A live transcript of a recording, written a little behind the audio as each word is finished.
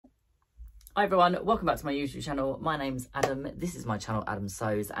Hi everyone, welcome back to my YouTube channel. My name's Adam, this is my channel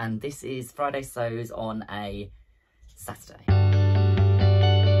ADAMSEWS, and this is Friday Sews on a Saturday.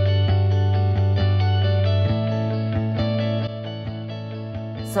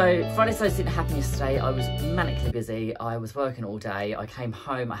 So Friday Sews didn't happen yesterday. I was manically busy, I was working all day, I came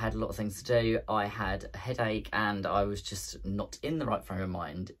home, I had a lot of things to do, I had a headache and I was just not in the right frame of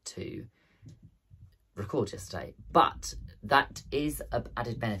mind to record yesterday. But that is an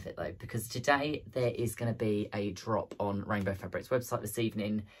added benefit though, because today there is going to be a drop on Rainbow Fabrics website this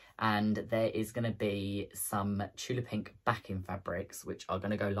evening, and there is going to be some Tulip Pink backing fabrics which are going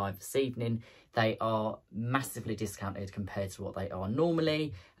to go live this evening. They are massively discounted compared to what they are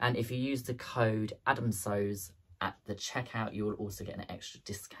normally, and if you use the code ADAMSEWS at the checkout, you will also get an extra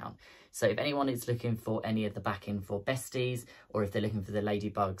discount. So if anyone is looking for any of the backing for Besties, or if they're looking for the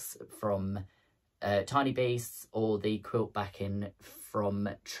ladybugs from Tiny Beasts, or the quilt backing from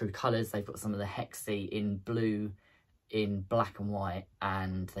True Colours, they've got some of the Hexie in blue, in black and white,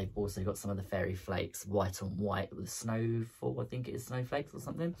 and they've also got some of the Fairy Flakes white on white with snowfall, I think it is snowflakes or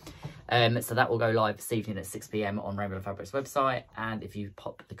something. So that will go live this evening at 6 PM on Rainbow Fabrics website, and if you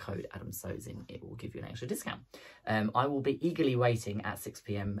pop the code ADAMSEWS in, it will give you an extra discount. I will be eagerly waiting at 6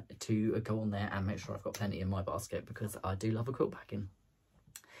 PM to go on there and make sure I've got plenty in my basket, because I do love a quilt packing.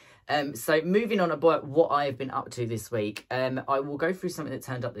 So moving on about what I've been up to this week, I will go through something that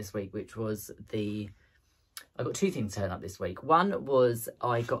turned up this week, which was I got two things turn up this week. One was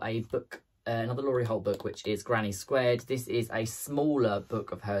I got a book, another Laurie Holt book, which is Granny Squared. This is a smaller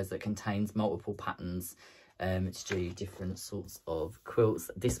book of hers that contains multiple patterns to do different sorts of quilts.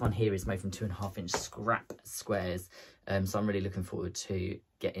 This one here is made from 2.5-inch scrap squares, so I'm really looking forward to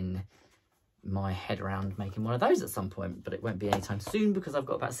getting my head around making one of those at some point, but it won't be anytime soon because I've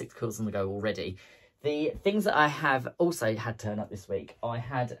got about 6 quilts on the go already. The things that I have also had turn up this week, I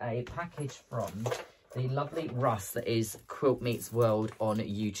had a package from the lovely Russ that is Quilt Meets World on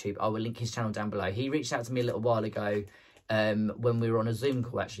YouTube. I will link his channel down below. He reached out to me a little while ago when we were on a Zoom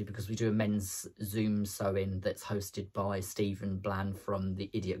call, actually, because we do a men's Zoom sewing that's hosted by Stephen Bland from The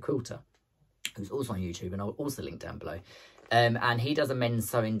Idiot Quilter, who's also on YouTube, and I'll also link down below. And he does a men's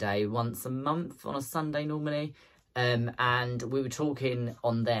sewing day once a month on a Sunday normally. And we were talking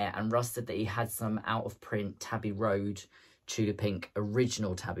on there, and Russ said that he had some out of print Tabby Road Tudor Pink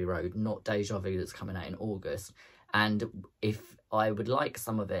original Tabby Road, not Deja Vu, that's coming out in August. And if I would like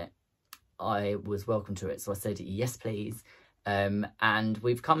some of it, I was welcome to it. So I said, yes, please. And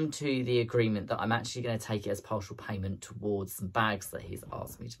we've come to the agreement that I'm actually going to take it as partial payment towards some bags that he's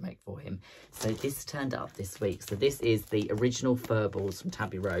asked me to make for him. So this turned up this week. So this is the original fur balls from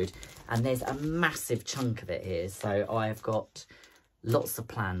Tabby Road, and there's a massive chunk of it here. So I've got lots of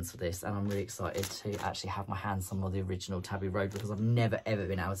plans for this, and I'm really excited to actually have my hands on the original Tabby Road, because I've never ever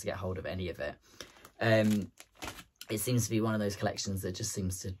been able to get hold of any of it. It seems to be one of those collections that just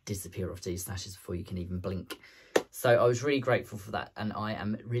seems to disappear off these stashes before you can even blink. So I was really grateful for that, and I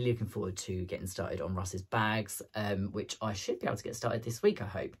am really looking forward to getting started on Russ's bags, which I should be able to get started this week, I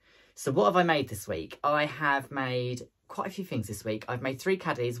hope. So what have I made this week? I have made quite a few things this week. I've made 3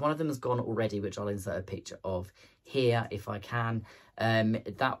 caddies. One of them has gone already, which I'll insert a picture of here if I can.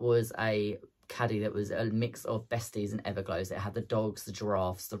 That was a caddy that was a mix of Besties and Everglows. It had the dogs, the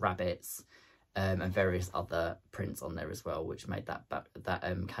giraffes, the rabbits, and various other prints on there as well, which made that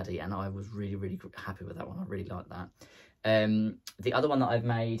caddy, and I was really happy with that one. I really like that. The other one that I've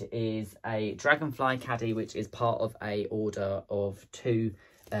made is a Dragonfly caddy, which is part of a order of 2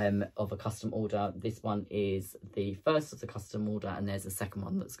 of a custom order. This one is the first of the custom order, and there's a second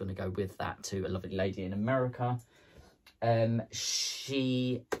one that's going to go with that to a lovely lady in America.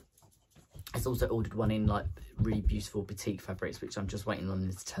 She has also ordered one in like really beautiful boutique fabrics, which I'm just waiting on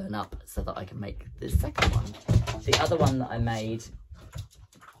this to turn up so that I can make the second one. The other one that I made,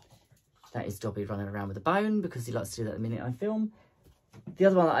 that is Dobby running around with a bone, because he likes to do that the minute I film. The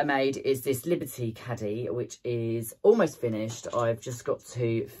other one that I made is this Liberty caddy, which is almost finished. I've just got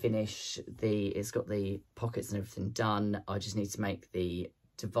to finish it's got the pockets and everything done. I just need to make the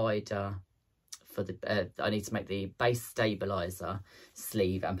divider for the I need to make the base stabilizer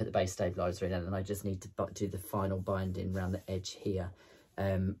sleeve and put the base stabilizer in, and then I just need to do the final binding around the edge here.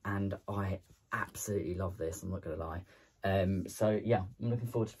 And I absolutely love this, I'm not gonna lie. So yeah, I'm looking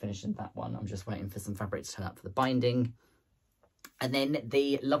forward to finishing that one. I'm just waiting for some fabric to turn up for the binding. And then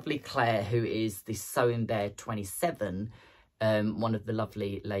the lovely Claire, who is the Sewing Bear 27, one of the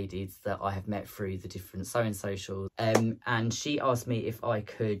lovely ladies that I have met through the different sewing socials, and she asked me if I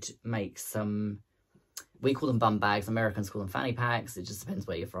could make some, we call them bum bags, Americans call them fanny packs, it just depends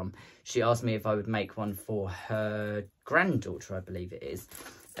where you're from. She asked me if I would make one for her granddaughter, I believe it is,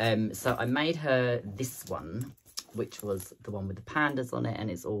 So I made her this one, which was the one with the pandas on it, and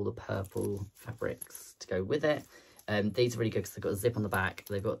it's all the purple fabrics to go with it. These are really good because they've got a zip on the back,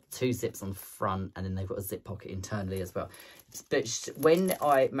 they've got 2 zips on the front, and then they've got a zip pocket internally as well. But when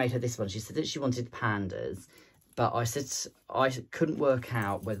I made her this one, she said that she wanted pandas, but I said I couldn't work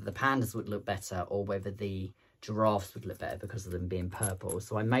out whether the pandas would look better or whether the giraffes would look better because of them being purple.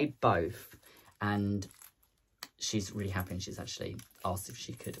 So I made both, and she's really happy, and she's actually asked if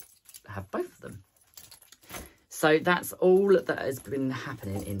she could have both of them. So that's all that has been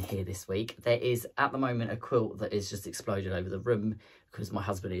happening in here this week. There is, at the moment, a quilt that is just exploded over the room because my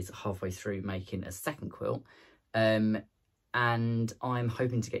husband is halfway through making a second quilt. And I'm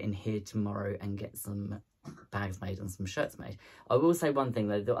hoping to get in here tomorrow and get some bags made and some shirts made. I will say one thing,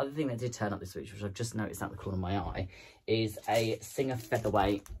 though. The other thing that did turn up this week, which I've just noticed out the corner of my eye, is a Singer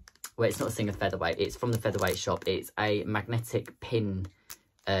Featherweight. Well, it's not a Singer Featherweight. It's from the Featherweight shop. It's a magnetic pin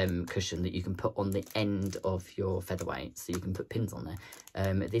cushion that you can put on the end of your featherweight, so you can put pins on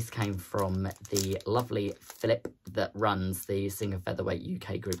there. This came from the lovely Philip that runs the Singer Featherweight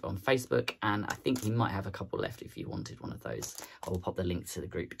UK group on Facebook, and I think he might have a couple left if you wanted one of those. I will pop the link to the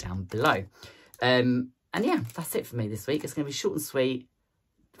group down below. And yeah, that's it for me this week. It's going to be short and sweet.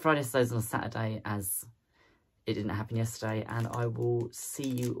 Friday episodes on a Saturday, as it didn't happen yesterday, and I will see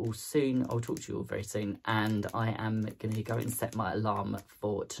you all soon. I'll talk to you all very soon, and I am going to go and set my alarm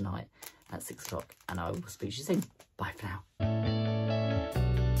for tonight at 6 o'clock, and I will speak to you soon. Bye for now.